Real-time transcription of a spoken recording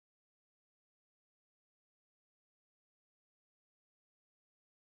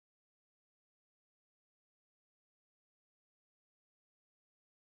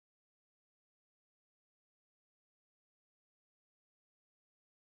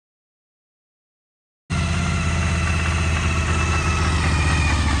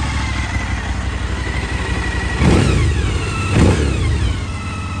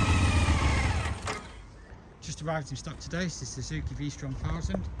just arrived in stock today. It's the Suzuki V-Strom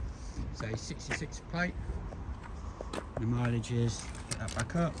 1000. It's a 66 plate. The mileage is, get that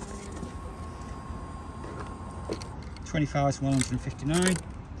back up, 20,159.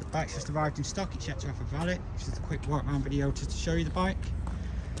 The bike's just arrived in stock. It's yet to have a valet. It's just a quick walk around video to show you the bike.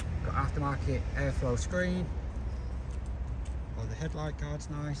 Got aftermarket airflow screen. All the headlight guard's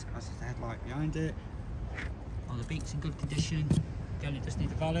nice, as is the headlight behind it. All the beats in good condition. Again, it does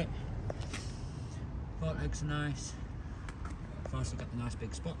need a valet. Front legs are nice. I've also got the nice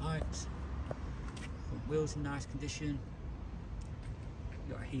big spotlights. Front wheels in nice condition.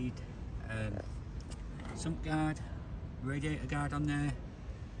 Got a heat sump guard, radiator guard on there,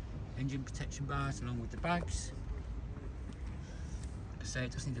 engine protection bars along with the bags. Like I say,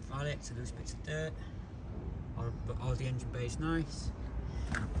 it does need a valet, so there's bits of dirt, but all the engine bay is nice.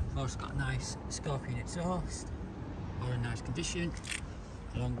 I've also got a nice Scorpion exhaust, all in nice condition,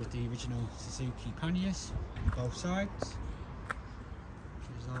 along with the original Suzuki panniers on both sides,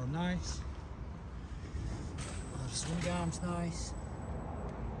 which is all nice. All the swing arms nice.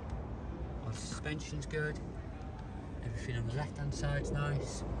 All the suspension's good. Everything on the left hand side's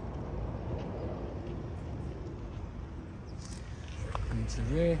nice. And into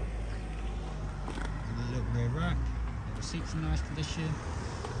the rear, the little rear rack. The seats in nice condition.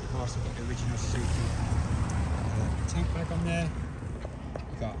 We've also got the original Suzuki tank bag on there.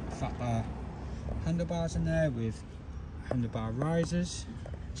 We've got fat bar handlebars in there with handlebar risers,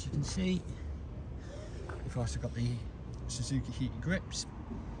 as you can see. We've also got the Suzuki heated grips.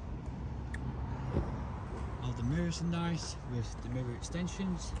 All the mirrors are nice with the mirror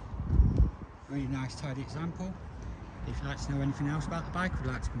extensions. Really nice tidy example. If you'd like to know anything else about the bike or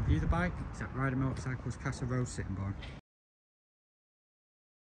would like to come view the bike, it's at Ryder Motorcycles, Castle Road, Sittingbourne.